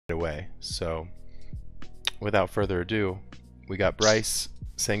away. So without further ado, we got Bryce,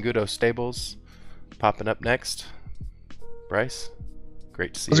 Sangudo Stables, popping up next. Bryce,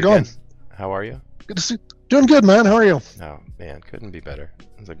 great to see How's you it going? again. How are you? Good to see. Doing good, man. How are you? Oh man, couldn't be better.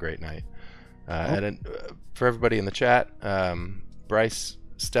 It was a great night. Oh, And for everybody in the chat, Bryce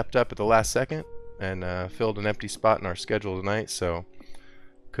stepped up at the last second and filled an empty spot in our schedule tonight. So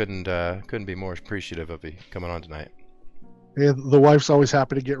couldn't be more appreciative of you coming on tonight. yeah, the wife's always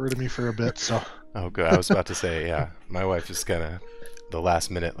happy to get rid of me for a bit. So. Oh, good. I was about to say, yeah, my wife is kind of the last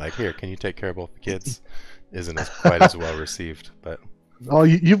minute, like, here, can you take care of both the kids? Isn't as quite as well received, but Oh,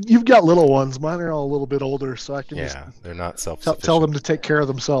 you've got little ones. Mine are all a little bit older, so I can yeah, just they're not self-sufficient. tell them to take care of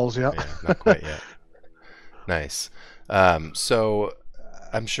themselves. Yeah. Yeah, not quite yet. Nice. So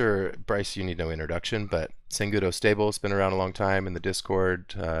I'm sure, Bryce, you need no introduction, but Sangudo Stables been around a long time in the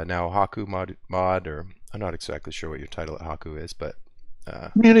Discord. Now Haku mod, or I'm not exactly sure what your title at Haku is, but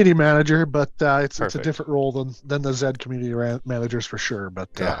Community manager, but it's a perfect. different role than the Zed community managers for sure. But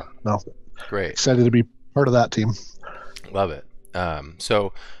Yeah. no, Great. excited to be part of that team. Love it.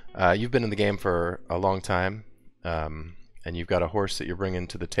 So you've been in the game for a long time, and you've got a horse that you're bringing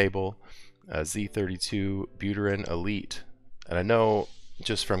to the table, Z32 Buterin Elite. And I know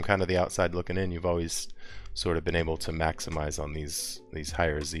just from kind of the outside looking in, you've always sort of been able to maximize on these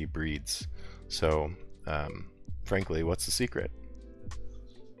higher Z breeds. So frankly, what's the secret?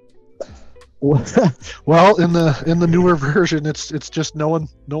 Well, in the newer version, it's just knowing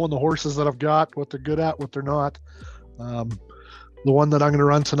the horses that I've got, what they're good at, what they're not. The one that I'm going to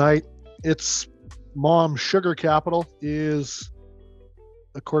run tonight, its mom, Sugar Capital, is,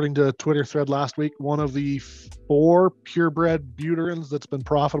 according to a Twitter thread last week, one of the 4 purebred Buterins that's been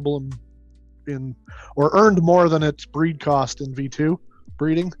profitable in or earned more than its breed cost in V2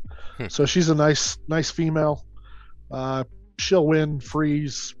 breeding. So she's a nice female. She'll win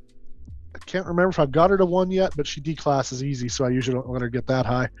freeze. I can't remember if I've got her to 1 yet, but she declasses easy, so I usually don't let her get that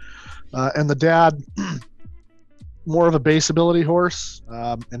high. And the dad, more of a base ability horse,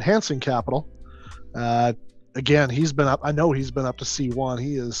 enhancing capital. Again, he's been up. I know he's been up to C1.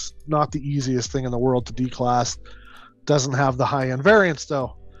 He is not the easiest thing in the world to declass. Doesn't have the high end variance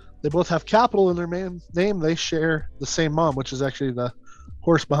though. They both have capital in their name. They share the same mom, which is actually the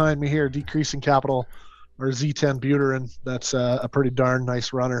horse behind me here, decreasing capital, or Z10 Buterin. That's a pretty darn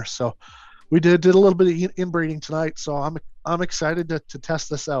nice runner. So we did a little bit of inbreeding tonight. So I'm excited to test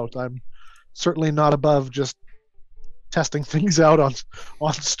this out. I'm certainly not above just testing things out on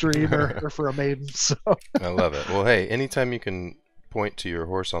stream or for a maiden. So I love it. Well, hey, anytime you can point to your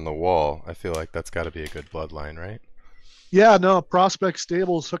horse on the wall, I feel like that's got to be a good bloodline, right? yeah, no, Prospect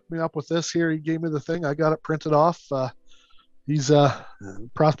Stables hooked me up with this here. He gave me the thing. I got it printed off. He's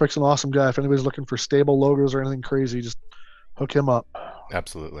Prospect's an awesome guy. If anybody's looking for stable logos or anything crazy, just hook him up.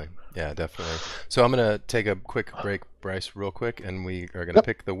 Absolutely. Yeah, definitely. So I'm going to take a quick break, Bryce, real quick, and we are going to Yep.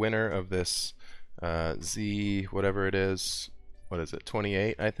 pick the winner of this Z, whatever it is. What is it?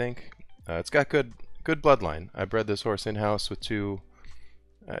 28, I think. It's got good bloodline. I bred this horse in-house with 2.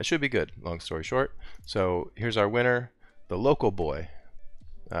 It should be good, long story short. So here's our winner, the local boy.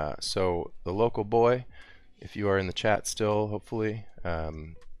 So the local boy, if you are in the chat still, hopefully,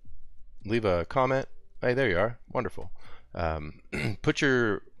 leave a comment. Hey, there you are. Wonderful. Put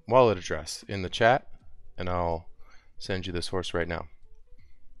your wallet address in the chat, and I'll send you this horse right now.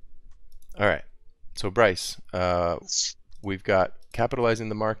 All right. So Bryce, we've got capitalizing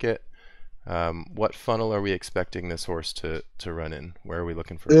the market. What funnel are we expecting this horse to run in? Where are we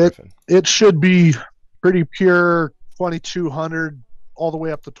looking for a Griffin? It should be pretty pure 2200 all the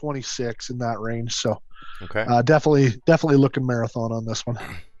way up to 26 in that range. So Okay. definitely looking marathon on this one.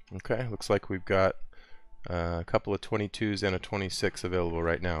 Okay. Looks like we've got a couple of 22s and a 26 available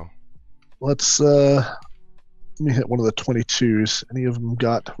right now. Let's let me hit one of the 22s. Any of them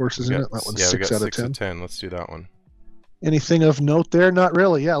got horses in it? That one's Yeah, we 6 got out of 6 10. out of 10. Let's do that one. Anything of note there? Not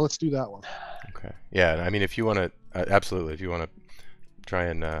really. Yeah, let's do that one. Okay. Yeah, I mean, if you want to, absolutely, if you want to try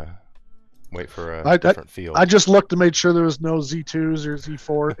and wait for a different field. I just looked to make sure there was no Z2s or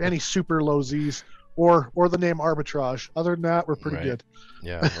Z4, any super low Zs, or the name arbitrage. Other than that, we're pretty good.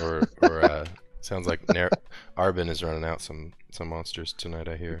 Yeah, or sounds like Arbin is running out some monsters tonight,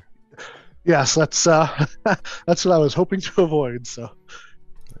 I hear. Yes, that's what I was hoping to avoid. So.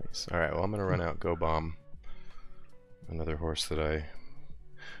 Nice. All right. Well, I'm gonna run out Go Bomb, another horse that I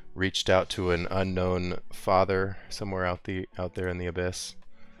reached out to an unknown father somewhere out there in the abyss.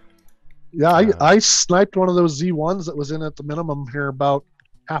 Yeah, I sniped one of those Z1s that was in at the minimum here about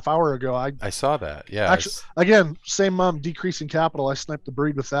half hour ago. I saw that. Yeah. Actually, again, same decreasing capital. I sniped the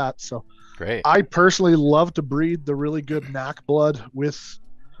breed with that. So great. I personally love to breed the really good knack blood with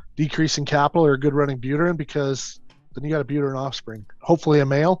decreasing capital or a good running Buterin, because then you got a Buterin offspring, hopefully a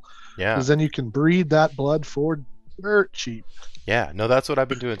male, Yeah. because then you can breed that blood for dirt cheap. Yeah, no, that's what I've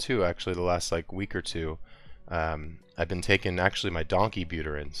been doing too. Actually, the last like week or two, I've been taking actually my donkey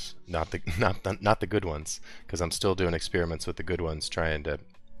Buterins, not the not the good ones, because I'm still doing experiments with the good ones, trying to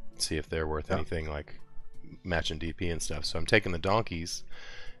see if they're worth Yeah. anything, like matching DP and stuff. So I'm taking the donkeys,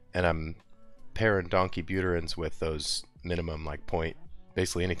 and I'm pairing donkey Buterins with those minimum like point,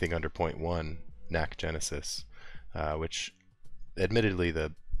 basically anything under .1 NAC Genesis, which admittedly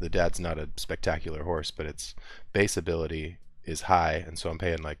the dad's not a spectacular horse, but its base ability is high, and so I'm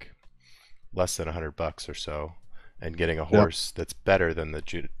paying like less than $100 or so, and getting a Yep. horse that's better than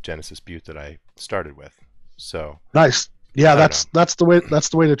the Genesis Butte that I started with. So Nice. Yeah, I don't know. that's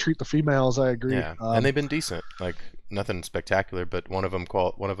the way to treat the females. I agree. Yeah, and they've been decent. Like nothing spectacular, but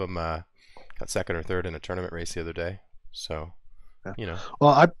got second or third in a tournament race the other day. So Yeah. you know,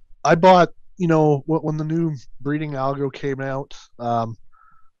 Well, I bought, when the new breeding algo came out.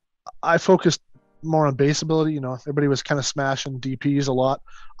 I focused more on base ability. Everybody was kind of smashing DPs a lot.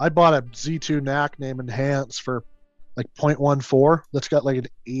 I bought a Z2 NAC named Enhance for like 0.14 that's got like an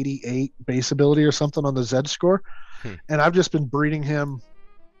 88 base ability or something on the Z score. hmm. And I've just been breeding him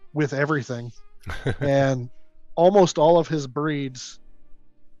with everything. And almost all of his breeds,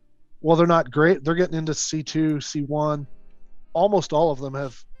 well, they're not great. They're getting into C2, C1. Almost all of them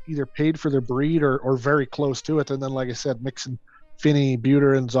have either paid for their breed or very close to it. And then, like I said, mixing Finny,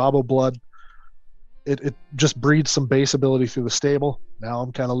 Buter, and Zabo blood, it just breeds some base ability through the stable. Now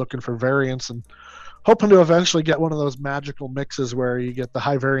I'm kind of looking for variance and hoping to eventually get one of those magical mixes where you get the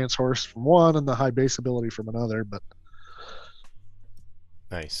high variance horse from one and the high base ability from another. But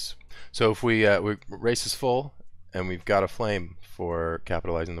Nice. So if we race is full, and we've got a flame for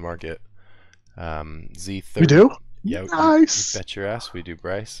capitalizing the market. we Z30. do? Yeah, you Nice. bet your ass we do,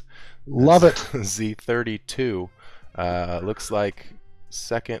 Bryce. Love it. Z32 looks like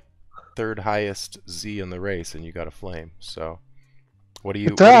second, third highest Z in the race, and you got a flame. So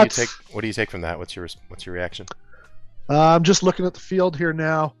At that, what do you take from that? What's your reaction? I'm just looking at the field here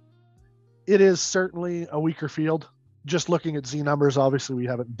now. It is certainly a weaker field. Just looking at Z numbers, obviously we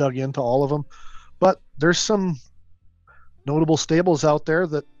haven't dug into all of them, but there's some notable stables out there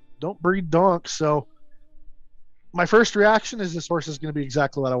that don't breed donks. So my first reaction is this horse is going to be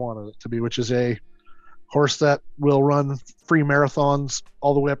exactly what I wanted it to be, which is a horse that will run free marathons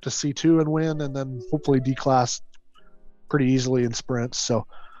all the way up to C2 and win, and then hopefully D-class pretty easily in sprints. So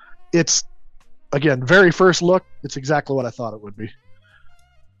it's, again, very first look, it's exactly what I thought it would be.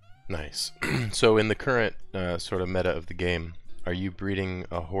 Nice. So in the current sort of meta of the game, are you breeding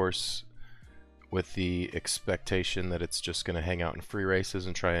a horse with the expectation that it's just going to hang out in free races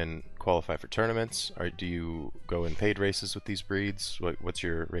and try and qualify for tournaments? Or do you go in paid races with these breeds? What's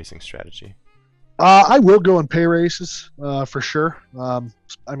your racing strategy? I will go in pay races for sure.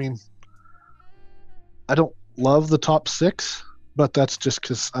 I mean, I don't love the top six, but that's just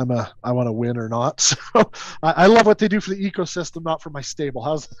because I want to win or not. So I love what they do for the ecosystem, not for my stable.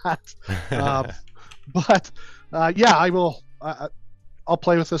 How's that? But yeah, I will. I'll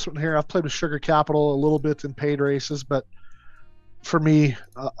play with this one here. I've played with Sugar Capital a little bit in paid races, but for me,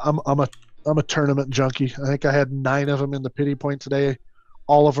 I'm a tournament junkie. I think I had 9 of them in the pity point today,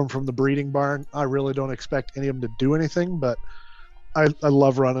 all of them from the breeding barn. I really don't expect any of them to do anything, but I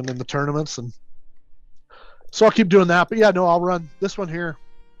love running in the tournaments, and so I'll keep doing that. But yeah, no, I'll run this one here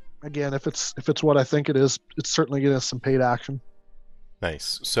again if it's what I think it is. It's certainly getting us some paid action.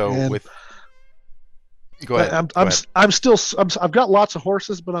 Nice. So And with go ahead. I've got lots of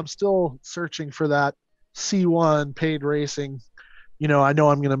horses, but I'm still searching for that C1 paid racing. I know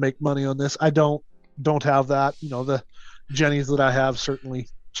I'm going to make money on this. I don't have that. The Jennies that I have certainly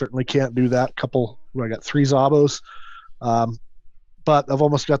can't do that. I got 3 Zabos, but I've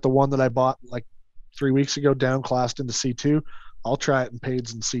almost got the one that I bought like 3 weeks ago downclassed into C2. I'll try it in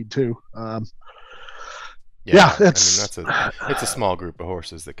paids and C2. Yeah, it's a small group of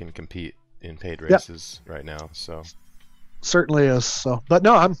horses that can compete in paid races right now. So certainly is. So, but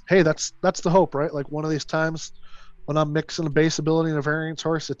no, that's the hope, right? Like one of these times when I'm mixing a base ability and a variance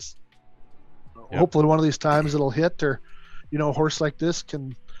horse, it's hopefully one of these times it'll hit, or a horse like this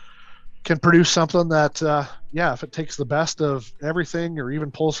can produce something that if it takes the best of everything or even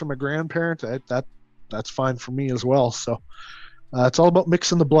pulls from a grandparent, that's fine for me as well. So it's all about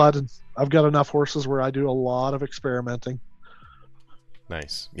mixing the blood, and I've got enough horses where I do a lot of experimenting.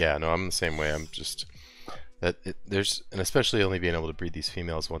 Nice. Yeah, no, I'm the same way. I'm just there's, and especially only being able to breed these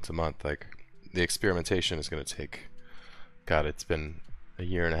females once a month, like the experimentation is going to take, God, it's been a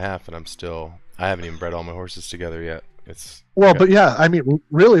year and a half, and I haven't even bred all my horses together yet. It's Well, but yeah, I mean,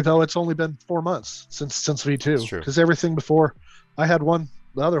 really though, it's only been 4 months since it's V2 true. because everything before, I had one.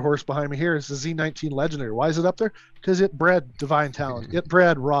 The other horse behind me here is the Z19 Legendary. Why is it up there? Because it bred Divine Talent. It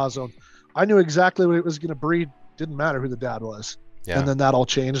bred Raw Zone. I knew exactly what it was going to breed. Didn't matter who the dad was. Yeah. And then that all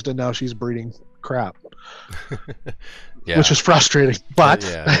changed, and now she's breeding crap, Yeah. which is frustrating. But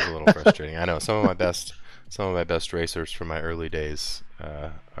yeah, it's a little frustrating. I know some of my best racers from my early days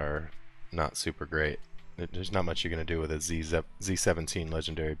are not super great. There's not much you're gonna do with a Z17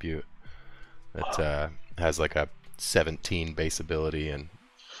 Legendary Butte that has like a 17 base ability and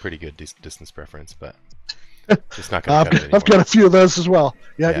pretty good distance preference, but just not gonna cut it anymore. I've got a few of those as well.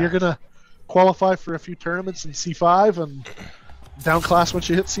 Yeah, Yeah. you're gonna qualify for a few tournaments in C5 and down class once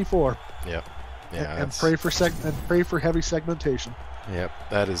you hit C4. Yep. Yeah. And pray for heavy segmentation. Yep.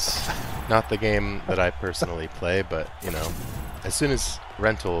 That is not the game that I personally play, but you know, as soon as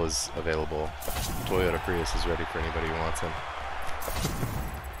rental is available, Toyota Prius is ready for anybody who wants him.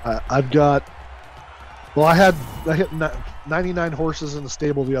 I've got. Well, I hit 99 horses in the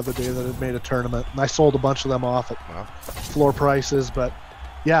stable the other day that had made a tournament, and I sold a bunch of them off at floor prices. But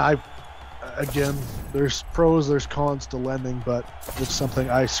yeah, again, there's pros, there's cons to lending, but it's something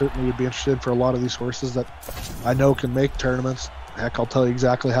I certainly would be interested in for a lot of these horses that I know can make tournaments. Heck, I'll tell you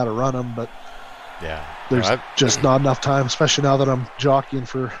exactly how to run them, but yeah, there's just not enough time, especially now that I'm jockeying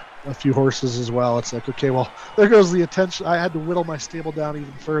for a few horses as well. It's like, okay, well, there goes the attention. I had to whittle my stable down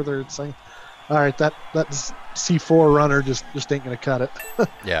even further. It's like, all right, that C4 runner just ain't gonna cut it.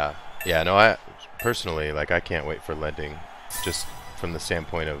 yeah. No, I personally, like, I can't wait for lending, just from the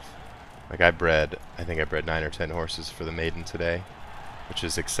standpoint of, like, I think I bred 9 or 10 horses for the Maiden today, which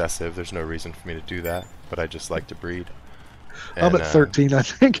is excessive. There's no reason for me to do that, but I just like to breed. And, I'm at 13, I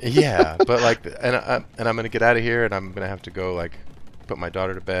think. yeah, but like, and I'm gonna get out of here, and I'm gonna have to go like put my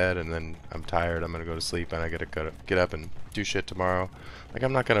daughter to bed, and then I'm tired. I'm gonna go to sleep, and I gotta get up and do shit tomorrow. Like,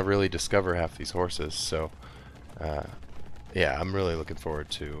 I'm not gonna really discover half these horses, so yeah, I'm really looking forward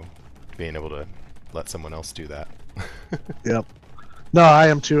to being able to let someone else do that. Yep. No, I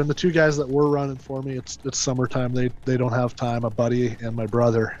am too. And the two guys that were running for me, it's summertime. They don't have time. A buddy and my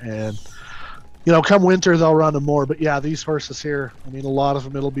brother, and you know, come winter they'll run them more. But yeah, these horses here, I mean, a lot of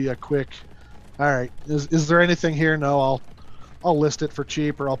them it'll be a quick. All right, is there anything here? No, I'll list it for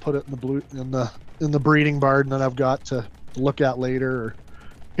cheap, or I'll put it in the breeding barn that I've got to look at later, or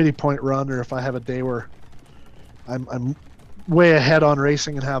pity point run, or if I have a day where I'm way ahead on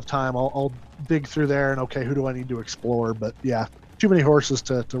racing and have time, I'll dig through there and okay, who do I need to explore? But yeah, too many horses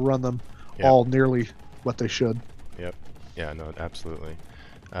to run them all nearly what they should. Yep. Yeah, no, absolutely.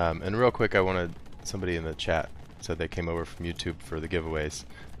 And real quick, I wanted, somebody in the chat said they came over from YouTube for the giveaways,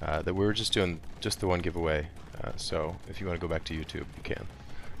 that we were just doing just the one giveaway. So if you want to go back to YouTube, you can.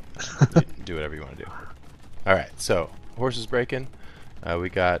 You do whatever you want to do. All right, so horses breaking. We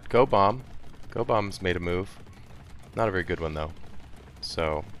got Go Bomb. Go Bomb's made a move. Not a very good one though.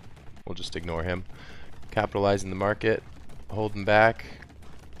 So we'll just ignore him. Capitalizing the market, holding back.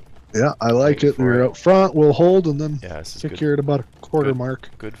 Yeah, I like it. We're out front. We'll hold and then kick here at about a quarter mark.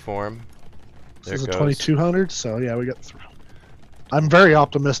 Good form. This is a 2200, so yeah, we got. I'm very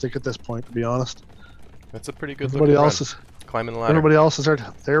optimistic at this point, to be honest. That's a pretty good. Everybody else is climbing the ladder. Everybody else is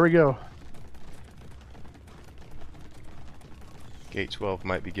there. We go. Gate 12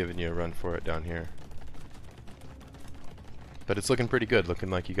 might be giving you a run for it down here, but it's looking pretty good. Looking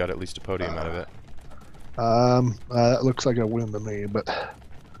like you got at least a podium out of it. It looks like a win to me, but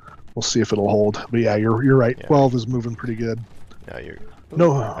we'll see if it'll hold. But yeah, you're right. Yeah. 12 is moving pretty good. Yeah, you're.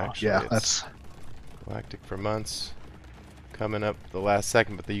 No, actually, yeah, that's Galactic for months. Coming up the last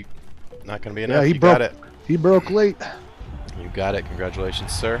second, but not going to be enough. Yeah, you got it. He broke late. You got it.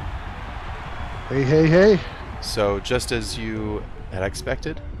 Congratulations, sir. Hey. So just as you had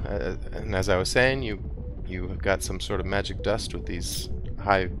expected, and as I was saying, you have got some sort of magic dust with these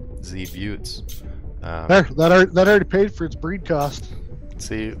high Z buttes. That already paid for its breed cost.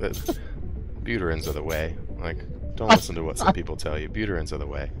 See, Buterins are the way. Like, don't listen to what some people tell you. Buterins are the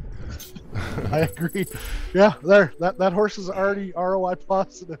way. I agree. Yeah, that horse is already ROI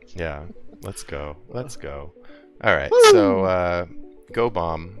positive. Yeah, let's go. All right, so Go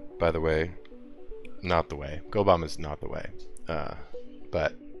Bomb, by the way, not the way. Go Bomb is not the way.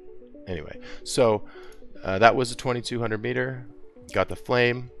 But anyway, so that was a 2200 meter. Got the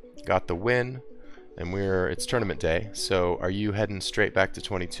flame, got the win, and it's tournament day. So are you heading straight back to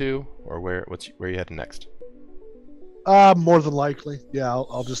 22, or where are you heading next? More than likely, yeah.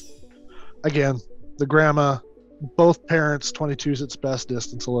 I'll just, again, the grandma, both parents, 22 is its best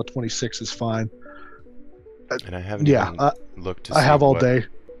distance, although 26 is fine. And I haven't even looked to see I have all day.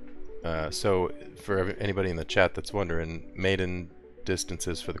 So for anybody in the chat that's wondering, maiden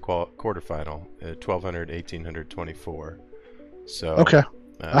distances for the quarterfinal, 1200, 1800, 24. So Okay.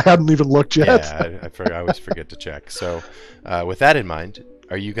 I hadn't even looked yet. Yeah, I always forget to check. So with that in mind,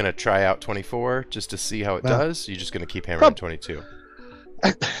 are you going to try out 24 just to see how it does? You're just going to keep hammering 22?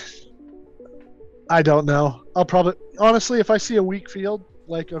 I don't know. I'll probably, honestly, if I see a weak field,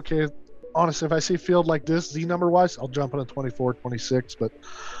 like, okay, honestly, if I see a field like this, Z number wise, I'll jump on a 24, 26, but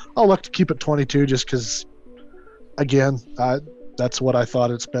I'll look to keep it 22 just because, again, that's what I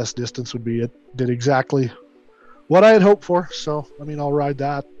thought its best distance would be. It did exactly what I had hoped for. So, I mean, I'll ride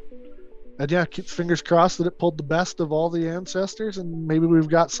that. And yeah, keep fingers crossed that it pulled the best of all the ancestors, and maybe we've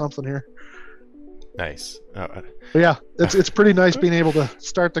got something here. Nice. But yeah, it's pretty nice being able to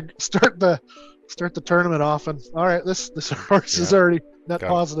start the tournament off. And all right, this horse is already net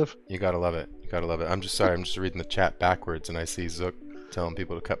positive. You gotta love it. You gotta love it. I'm just sorry. I'm just reading the chat backwards, and I see Zook telling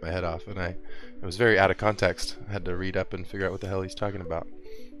people to cut my head off, and it was very out of context. I had to read up and figure out what the hell he's talking about.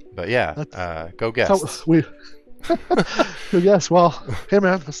 But yeah, go guests. Yes. Well, hey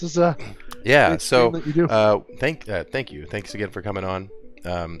man, this is yeah. So thank you. Thanks again for coming on.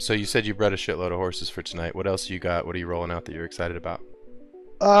 So you said you bred a shitload of horses for tonight. What else you got? What are you rolling out that you're excited about?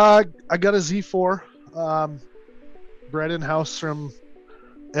 I got a Z4 bred in house from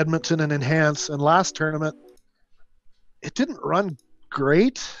Edmonton and Enhance. And last tournament, it didn't run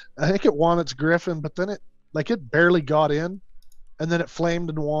great. I think it won its Griffin, but then it barely got in, and then it flamed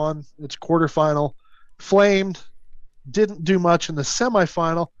and won its quarterfinal. Flamed, didn't do much in the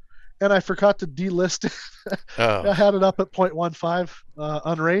semifinal, and I forgot to delist it. I had it up at 0.15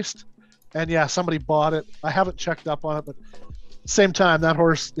 unraced, and yeah, somebody bought it. I haven't checked up on it, but same time, that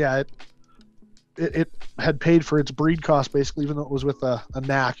horse, yeah, it had paid for its breed cost basically, even though it was with a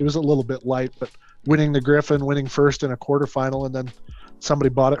knack. It was a little bit light, but winning the Griffin, winning first in a quarterfinal, and then somebody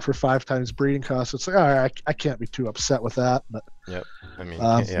bought it for 5 times breeding costs. It's like, all right, I can't be too upset with that. But yep, I mean,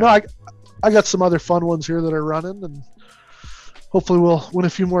 no, I got some other fun ones here that are running, and hopefully we'll win a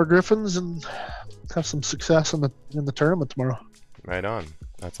few more Griffins and have some success in the tournament tomorrow. Right on.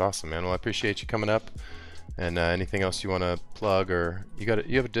 That's awesome, man. Well, I appreciate you coming up. And anything else you want to plug, or you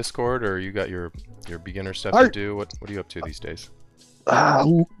have a Discord, or you got your beginner stuff to do? What are you up to these days? A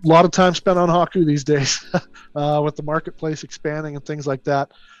lot of time spent on Haku these days, with the marketplace expanding and things like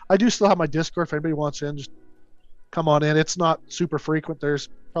that. I do still have my Discord. If anybody wants in, just come on in. It's not super frequent. There's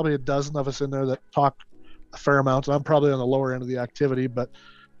probably a dozen of us in there that talk a fair amount. I'm probably on the lower end of the activity, but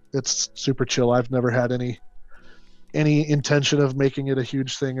it's super chill. I've never had any intention of making it a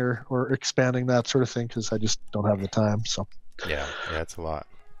huge thing or expanding that sort of thing, because I just don't have the time. So yeah, it's a lot.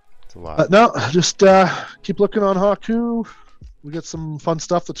 It's a lot. No, just keep looking on Haku. We get some fun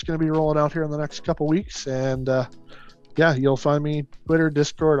stuff that's going to be rolling out here in the next couple weeks, and yeah, you'll find me Twitter,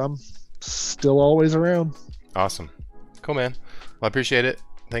 Discord. I'm still always around. Awesome, cool, man. Well, I appreciate it.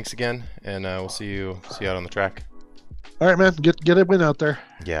 Thanks again, and we'll see you out on the track. All right, man. Get a win out there.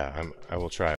 Yeah, I will try.